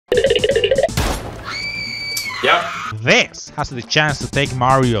Yep. This has the chance to take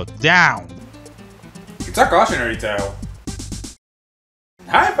Mario down. It's a cautionary tale.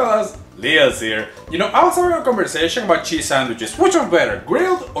 Hi fellas, Leo's here. You know, I was having a conversation about cheese sandwiches. Which one's better,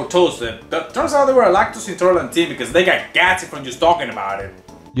 grilled or toasted? But turns out they were a lactose intolerant team because they got gassy from just talking about it.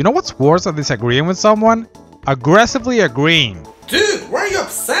 You know what's worse than disagreeing with someone? Aggressively agreeing. Dude, why are you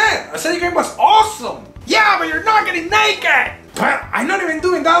upset? I said your game was awesome! Yeah, but you're not getting naked! But I'm not even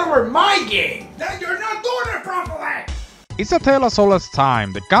doing that over my game! Then you're not doing it properly! It's a tale as old as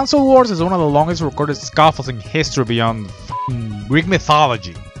time. The console wars is one of the longest recorded scuffles in history beyond Greek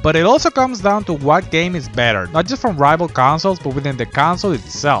mythology. But it also comes down to what game is better, not just from rival consoles, but within the console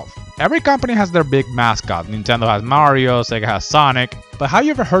itself. Every company has their big mascot. Nintendo has Mario, Sega has Sonic. But have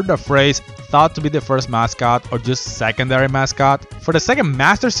you ever heard the phrase, thought to be the first mascot or just secondary mascot? For the Sega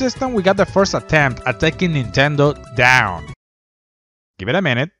Master System, we got the first attempt at taking Nintendo down. Give it a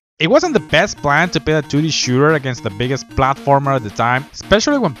minute. It wasn't the best plan to pit a 2D shooter against the biggest platformer at the time,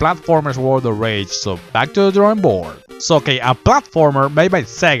 especially when platformers were the rage, so back to the drawing board. So okay, a platformer made by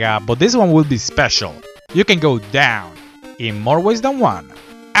Sega, but this one will be special. You can go down, in more ways than one.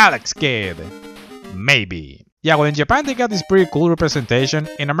 Alex Kidd. Maybe. Yeah, well in Japan they got this pretty cool representation,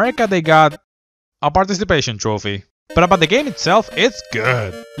 in America they got a participation trophy. But about the game itself, it's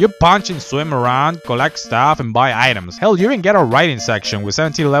good. You punch and swim around, collect stuff and buy items. Hell, you even get a writing section with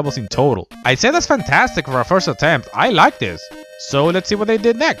 17 levels in total. I'd say that's fantastic for a first attempt, I like this. So let's see what they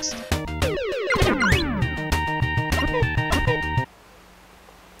did next.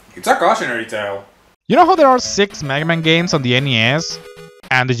 It's a cautionary tale. You know how there are 6 Mega Man games on the NES?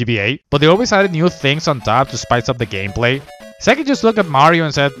 And the GBA? But they always added new things on top to spice up the gameplay? Sega just looked at Mario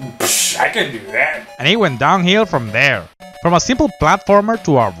and said, I can do that. And it went downhill from there. From a simple platformer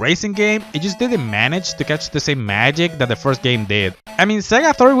to a racing game, it just didn't manage to catch the same magic that the first game did. I mean,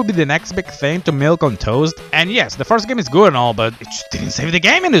 Sega thought it would be the next big thing to milk on toast, and yes, the first game is good and all, but it just didn't save the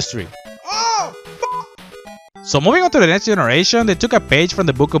game industry. Oh, So moving on to the next generation, they took a page from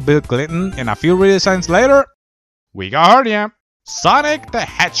the book of Bill Clinton, and a few redesigns later, we got Hardia. Sonic the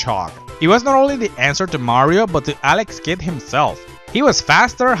Hedgehog. It was not only the answer to Mario, but to Alex Kidd himself. He was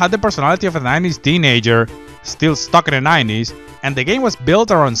faster, had the personality of a 90s teenager, still stuck in the 90s, and the game was built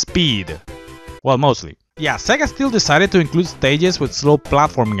around speed. Well, mostly. Yeah, Sega still decided to include stages with slow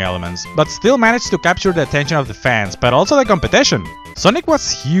platforming elements, but still managed to capture the attention of the fans, but also the competition. Sonic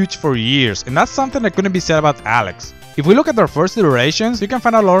was huge for years, and that's something that couldn't be said about Alex. If we look at their first iterations, you can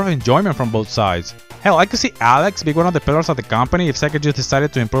find a lot of enjoyment from both sides. Hell, I could see Alex be one of the pillars of the company if Sega just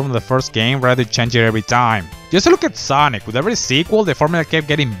decided to improve on the first game rather than change it every time. Just look at Sonic, with every sequel the formula kept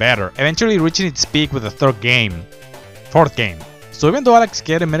getting better, eventually reaching its peak with the fourth game. So even though Alex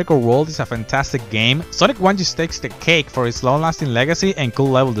Kidd in Miracle World is a fantastic game, Sonic 1 just takes the cake for its long-lasting legacy and cool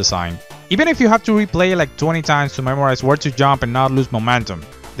level design. Even if you have to replay it like 20 times to memorize where to jump and not lose momentum.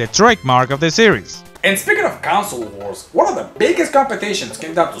 The trademark of the series. And speaking of console wars, one of the biggest competitions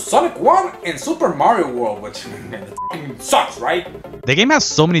came down to Sonic 1 and Super Mario World, which sucks, right? The game has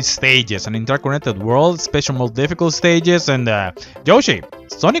so many stages, an interconnected world, special most difficult stages, and Yoshi,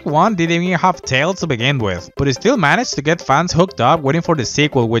 Sonic 1 didn't even have Tails to begin with, but it still managed to get fans hooked up waiting for the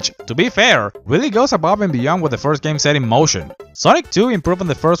sequel, which, to be fair, really goes above and beyond what the first game set in motion. Sonic 2 improved on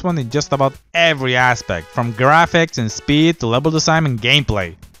the first one in just about every aspect, from graphics and speed to level design and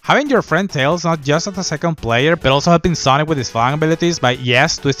gameplay. Having your friend Tails not just as a second player, but also helping Sonic with his flying abilities by,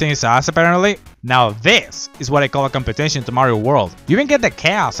 yes, twisting his ass apparently. Now this is what I call a competition to Mario World. You even get the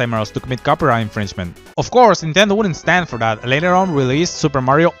Chaos Emeralds to commit copyright infringement. Of course, Nintendo wouldn't stand for that and later on released Super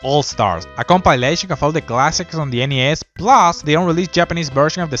Mario All-Stars, a compilation of all the classics on the NES, plus the unreleased Japanese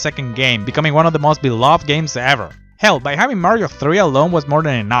version of the second game, becoming one of the most beloved games ever. Hell, by having Mario 3 alone was more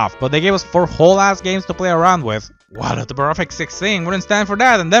than enough, but they gave us 4 whole-ass games to play around with. What if the Perfect 16 wouldn't stand for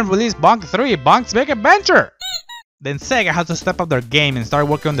that and then release Bonk 3, Bonk's Big Adventure? Then Sega had to step up their game and start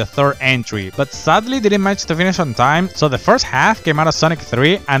working on the third entry, but sadly they didn't manage to finish on time, so the first half came out of Sonic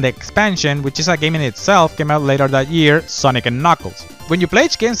 3, and the expansion, which is a game in itself, came out later that year, Sonic and Knuckles. When you play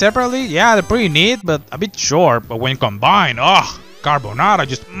each game separately, yeah, they're pretty neat, but a bit short, but when combined, carbonara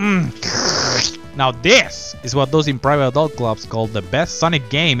just Now this is what those in private adult clubs call the best Sonic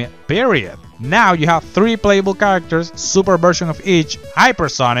game, period. Now you have 3 playable characters, super version of each,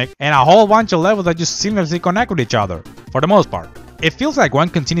 hypersonic, and a whole bunch of levels that just seamlessly connect with each other, for the most part. It feels like one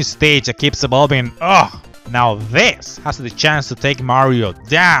continuous stage that keeps evolving. Now this has the chance to take Mario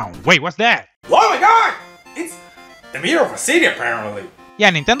down. Wait, what's that? Oh my god! It's the meter of a city apparently. Yeah,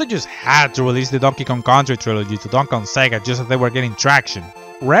 Nintendo just had to release the Donkey Kong Country trilogy to Donkey Kong Sega just as they were getting traction.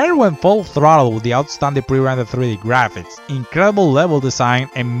 Rare went full throttle with the outstanding pre-rendered 3D graphics, incredible level design,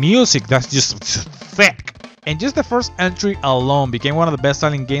 and music that's just thick. and just the first entry alone became one of the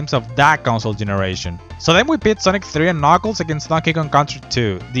best-selling games of that console generation. So then we pit Sonic 3 and Knuckles against Donkey Kong Country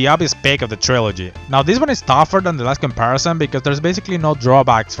 2, the obvious pick of the trilogy. Now this one is tougher than the last comparison because there's basically no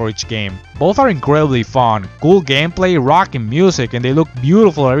drawbacks for each game. Both are incredibly fun, cool gameplay, rocking music, and they look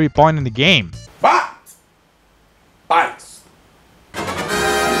beautiful at every point in the game. Bites!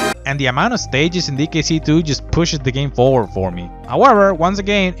 And the amount of stages in DKC2 just pushes the game forward for me. However, once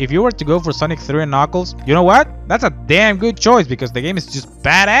again, if you were to go for Sonic 3 and Knuckles, you know what? That's a damn good choice because the game is just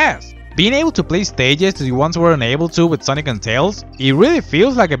badass. Being able to play stages that you once were unable to with Sonic and Tails, it really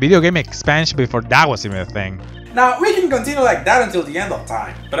feels like a video game expansion before that was even a thing. Now, we can continue like that until the end of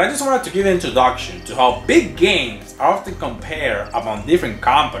time, but I just wanted to give an introduction to how big games are often compared among different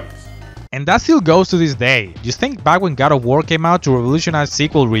companies. And that still goes to this day. Just think back when God of War came out to revolutionize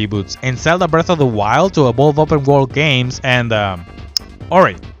sequel reboots, and Zelda Breath of the Wild to evolve open world games, and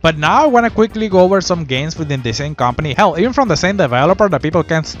alright. But now I wanna quickly go over some games within the same company, hell, even from the same developer that people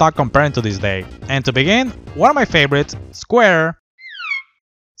can't stop comparing to this day. And to begin, one of my favorites, Square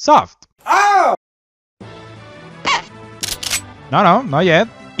Soft. Oh! No, not yet.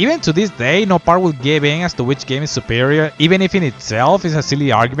 Even to this day, no part will give in as to which game is superior, even if in itself is a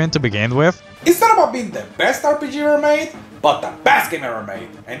silly argument to begin with. It's not about being the best RPG ever made, but the best game ever made.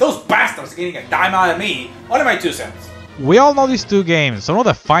 And those bastards getting a dime out of me, only my 2 cents. We all know these two games, some of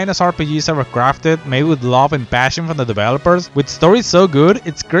the finest RPGs ever crafted, made with love and passion from the developers, with stories so good,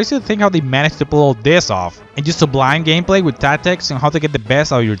 it's crazy to think how they managed to pull all this off, and just sublime gameplay with tactics on how to get the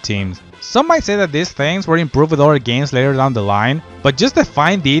best out of your teams. Some might say that these things were improved with other games later down the line, but just the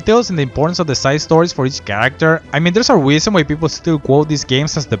fine details and the importance of the side stories for each character, I mean there's a reason why people still quote these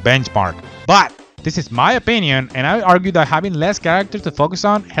games as the benchmark. But this is my opinion, and I argue that having less characters to focus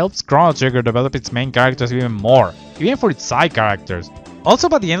on helps Chrono Trigger develop its main characters even more, even for its side characters. Also,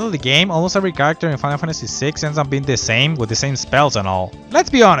 by the end of the game, almost every character in Final Fantasy VI ends up being the same, with the same spells and all. Let's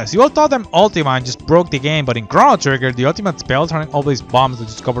be honest, you all thought them Ultima and just broke the game, but in Chrono Trigger, the ultimate spells aren't always bombs that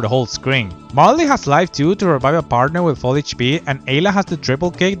just cover the whole screen. Marley has Life 2 to revive a partner with full HP, and Ayla has the triple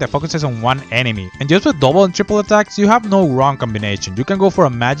kick that focuses on one enemy. And just with double and triple attacks, you have no wrong combination. You can go for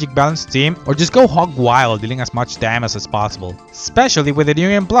a magic balanced team, or just go hog wild, dealing as much damage as possible. Especially with the New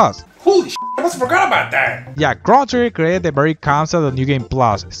Game Plus. Holy shit, I almost forgot about that! Yeah, Chrono Trigger created the very concept of New Game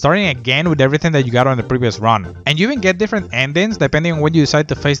Plus, starting again with everything that you got on the previous run. And you even get different endings depending on when you decide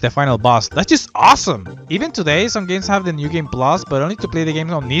to face the final boss. That's just awesome! Even today, some games have the New Game Plus, but only to play the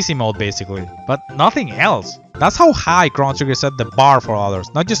games on easy mode basically. But nothing else. That's how high Chrono Trigger set the bar for others,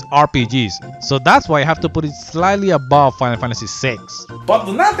 not just RPGs. So that's why I have to put it slightly above Final Fantasy VI. But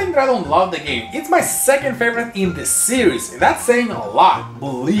do not think that I don't love the game. It's my second favorite in the series, and that's saying a lot,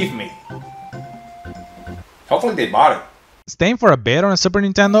 believe me. Hopefully they bought it. Staying for a bit on a Super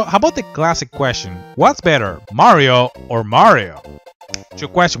Nintendo, how about the classic question? What's better, Mario or Mario? Your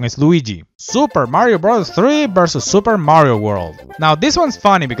question is Luigi. Super Mario Bros. 3 versus Super Mario World. Now this one's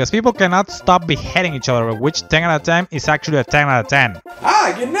funny because people cannot stop beheading each other, which 10 out of 10 is actually a 10 out of 10.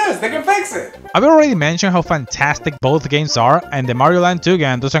 Ah, good news, they can fix it! I've already mentioned how fantastic both games are, and the Mario Land 2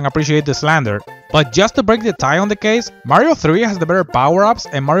 game doesn't appreciate the slander. But just to break the tie on the case, Mario 3 has the better power-ups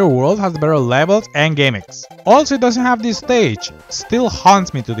and Mario World has the better levels and gimmicks. Also, it doesn't have this stage. Still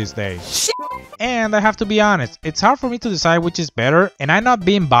haunts me to this day. And I have to be honest, it's hard for me to decide which is better, and I'm not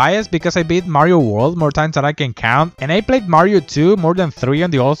being biased because I beat Mario World more times than I can count, and I played Mario 2 more than 3 on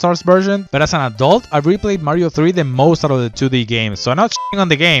the All-Stars version, but as an adult, I've replayed Mario 3 the most out of the 2D games, so I'm not shitting on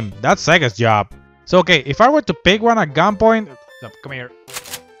the game, that's Sega's job. So okay, if I were to pick one at gunpoint, come here,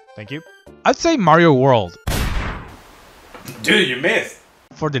 thank you, I'd say Mario World. Dude, you missed!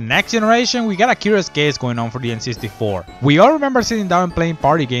 For the next generation, we got a curious case going on for the N64. We all remember sitting down and playing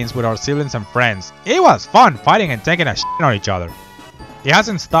party games with our siblings and friends. It was fun fighting and taking a shit on each other. It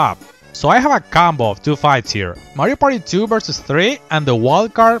hasn't stopped. So I have a combo of two fights here. Mario Party 2 vs 3 and the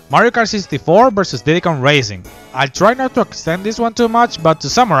wildcard Mario Kart 64 vs Diddy Kong Racing. I'll try not to extend this one too much, but to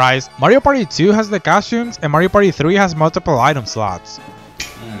summarize, Mario Party 2 has the costumes and Mario Party 3 has multiple item slots.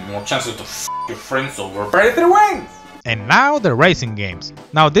 More chances to f your friends over. Party 3 wins! And now the racing games.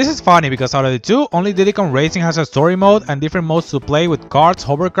 Now this is funny because out of the two, only Diddy Kong Racing has a story mode and different modes to play with carts,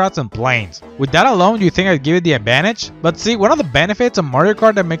 hovercrafts and planes. With that alone, you think I'd give it the advantage? But see, one of the benefits of Mario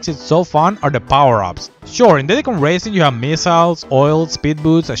Kart that makes it so fun are the power-ups. Sure, in Diddy Kong Racing you have missiles, oil, speed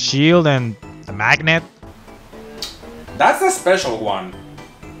boosts, a shield and a magnet. That's a special one.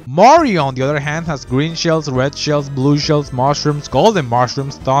 Mario, on the other hand, has green shells, red shells, blue shells, mushrooms, golden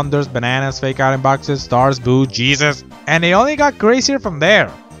mushrooms, thunders, bananas, fake item boxes, stars, boo, Jesus. And it only got crazier from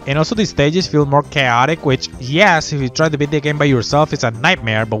there. and also the stages feel more chaotic, which, yes, if you try to beat the game by yourself, it's a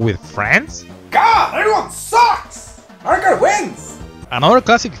nightmare, but with friends? God, everyone sucks! Arcade wins! Another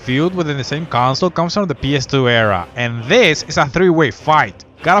classic feud within the same console comes from the PS2 era, and this is a three-way fight.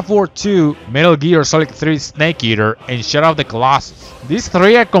 God of War 2, Metal Gear Solid 3 Snake Eater, and Shadow of the Colossus. These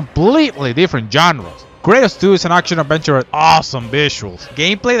three are completely different genres. Kratos 2 is an action-adventure with awesome visuals,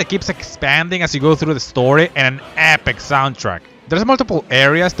 gameplay that keeps expanding as you go through the story, and an epic soundtrack. There's multiple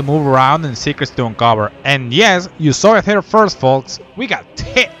areas to move around and secrets to uncover, and yes, you saw it here first folks, we got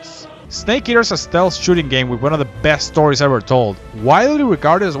tits! Snake Eater is a stealth shooting game with one of the best stories ever told, widely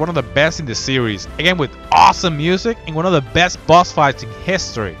regarded as one of the best in the series, again with awesome music and one of the best boss fights in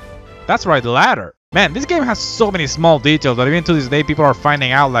history. That's right, the latter. Man, this game has so many small details that even to this day people are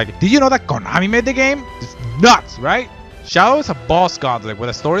finding out, like, did you know that Konami made the game? It's nuts, right? Shadow is a boss gauntlet with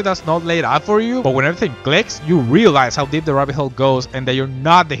a story that's not laid out for you, but when everything clicks, you realize how deep the rabbit hole goes and that you're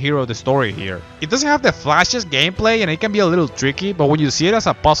not the hero of the story here. It doesn't have the flashiest gameplay and it can be a little tricky, but when you see it as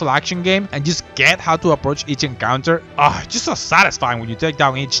a puzzle action game and just get how to approach each encounter, it's just so satisfying when you take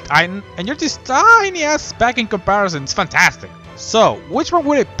down each titan and you're this tiny ass speck in comparison. It's fantastic. So, which one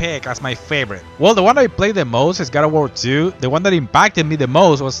would I pick as my favorite? Well, the one that I played the most is God of War 2, the one that impacted me the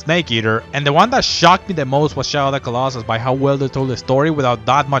most was Snake Eater, and the one that shocked me the most was Shadow of the Colossus by how well they told the story without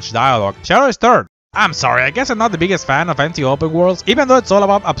that much dialogue. Shadow is third. I'm sorry, I guess I'm not the biggest fan of empty open worlds, even though it's all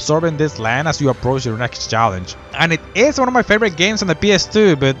about absorbing this land as you approach your next challenge. And it is one of my favorite games on the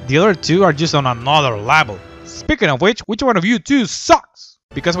PS2, but the other two are just on another level. Speaking of which one of you two sucks?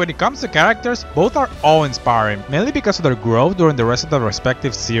 Because when it comes to characters, both are awe-inspiring, mainly because of their growth during the rest of the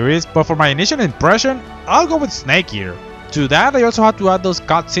respective series, but for my initial impression, I'll go with Snake Eater. To that, I also had to add those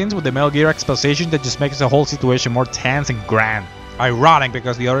cutscenes with the Metal Gear exposition that just makes the whole situation more tense and grand. Ironic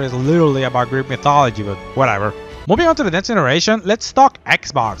because the other is literally about Greek mythology, but whatever. Moving on to the next generation, let's talk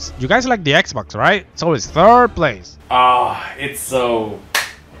Xbox. You guys like the Xbox, right? It's always third place. It's so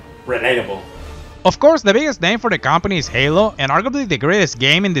relatable. Of course, the biggest name for the company is Halo, and arguably the greatest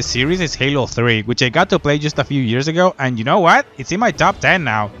game in the series is Halo 3, which I got to play just a few years ago, and you know what? It's in my top 10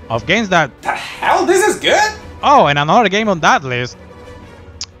 now, of games that... The hell? This is good? Oh, and another game on that list.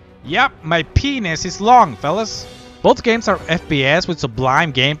 Yep, my penis is long, fellas. Both games are FPS with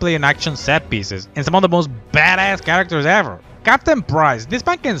sublime gameplay and action set pieces, and some of the most badass characters ever. Captain Price, this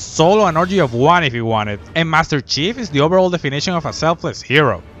man can solo an orgy of one if he wanted, and Master Chief is the overall definition of a selfless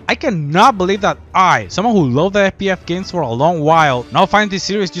hero. I cannot believe that I, someone who loved the FPS games for a long while, now find this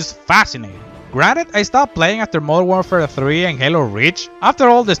series just fascinating. Granted, I stopped playing after Modern Warfare 3 and Halo Reach. After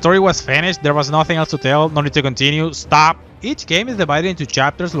all, the story was finished, there was nothing else to tell, no need to continue, stop. Each game is divided into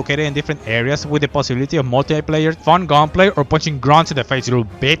chapters located in different areas with the possibility of multiplayer, fun gunplay, or punching grunts in the face, you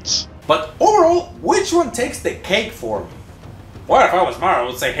little bitch. But overall, which one takes the cake for me? Well, if I was Mario, I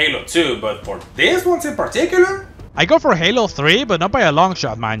would say Halo 2, but for this one in particular? I go for Halo 3, but not by a long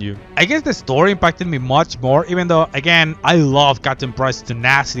shot, mind you. I guess the story impacted me much more, even though, again, I love Captain Price's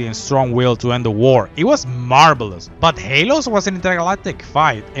tenacity and strong will to end the war. It was marvelous. But Halo's was an intergalactic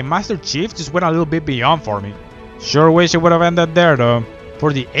fight, and Master Chief just went a little bit beyond for me. Sure wish it would have ended there, though.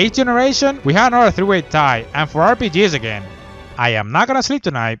 For the 8th generation, we had another three-way tie, and for RPGs again. I am not gonna sleep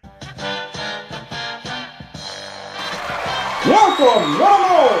tonight. Welcome, one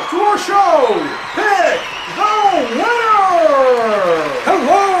and all, to our show! Pick the winner!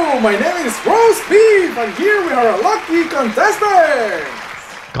 Hello, my name is Roast Beef, and here we are lucky contestants!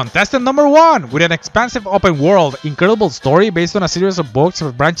 Contestant number 1, with an expansive open world, incredible story based on a series of books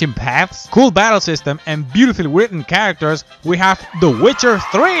with branching paths, cool battle system, and beautifully written characters, we have The Witcher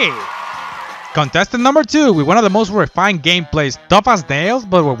 3! Contestant number 2, with one of the most refined gameplays, tough as nails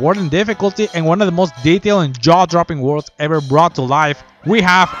but rewarding difficulty, and one of the most detailed and jaw-dropping worlds ever brought to life, we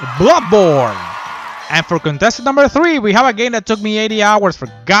have Bloodborne! And for contestant number 3, we have a game that took me 80 hours, for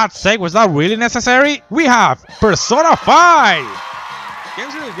God's sake, was that really necessary? We have Persona 5!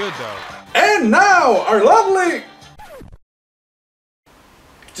 Game's really good though. And now, our lovely...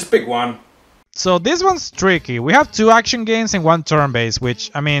 Just pick one. So this one's tricky. We have 2 action games and 1 turn-based, which,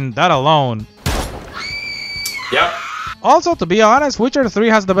 I mean, that alone. Yep. Also, to be honest, Witcher 3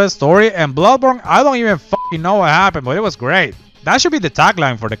 has the best story, and Bloodborne, I don't even fucking know what happened, but it was great. That should be the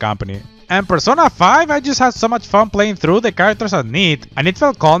tagline for the company. And Persona 5, I just had so much fun playing through, the characters are neat, and it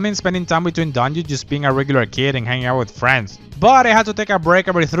felt calming spending time between dungeons just being a regular kid and hanging out with friends. But I had to take a break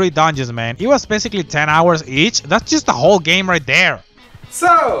every 3 dungeons, man. It was basically 10 hours each. That's just the whole game right there.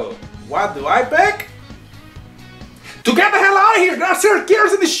 So, what do I pick? To get the hell out of here! There are serial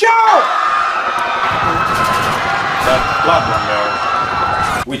killers in the show! But Bloodborne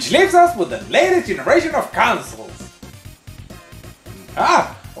though. Which leaves us with the latest generation of consoles.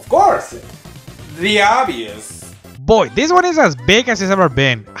 Of course, the obvious. Boy, this one is as big as it's ever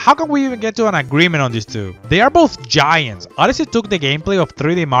been. How can we even get to an agreement on these two? They are both giants. Odyssey took the gameplay of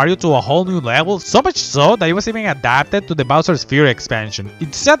 3D Mario to a whole new level, so much so that it was even adapted to the Bowser's Fury expansion.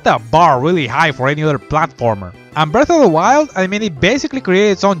 It set the bar really high for any other platformer. And Breath of the Wild, I mean, it basically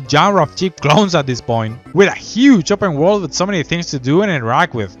created its own genre of cheap clones at this point, with a huge open world with so many things to do and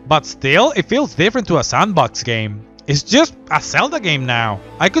interact with. But still, it feels different to a sandbox game. It's just a Zelda game now.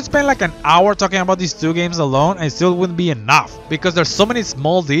 I could spend like an hour talking about these two games alone and it still wouldn't be enough, because there's so many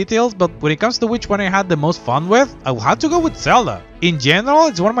small details, but when it comes to which one I had the most fun with, I will have to go with Zelda. In general,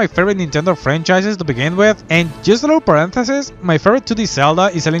 it's one of my favorite Nintendo franchises to begin with, and just a little parenthesis, my favorite 2D Zelda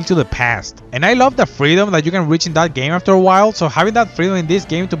is A Link to the Past. And I love the freedom that you can reach in that game after a while, so having that freedom in this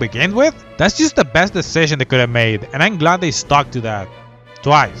game to begin with, that's just the best decision they could have made, and I'm glad they stuck to that.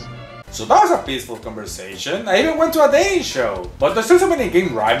 Twice. So that was a peaceful conversation. I even went to a dating show. But there's still so many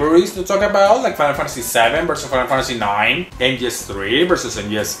game rivalries to talk about, like Final Fantasy VII versus Final Fantasy IX, MGS 3 versus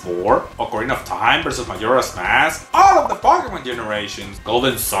MGS 4, Ocarina of Time versus Majora's Mask, all of the Pokemon generations,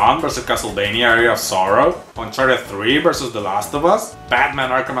 Golden Sun versus Castlevania Area of Sorrow, Uncharted 3 versus The Last of Us, Batman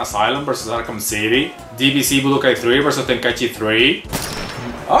Arkham Asylum versus Arkham City, DBZ Budokai 3 versus Tenkaichi 3.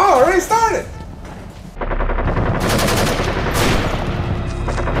 Oh, already started!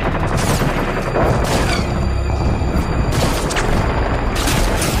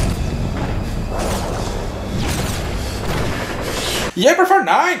 Yeah, I prefer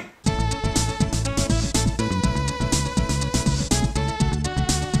 9!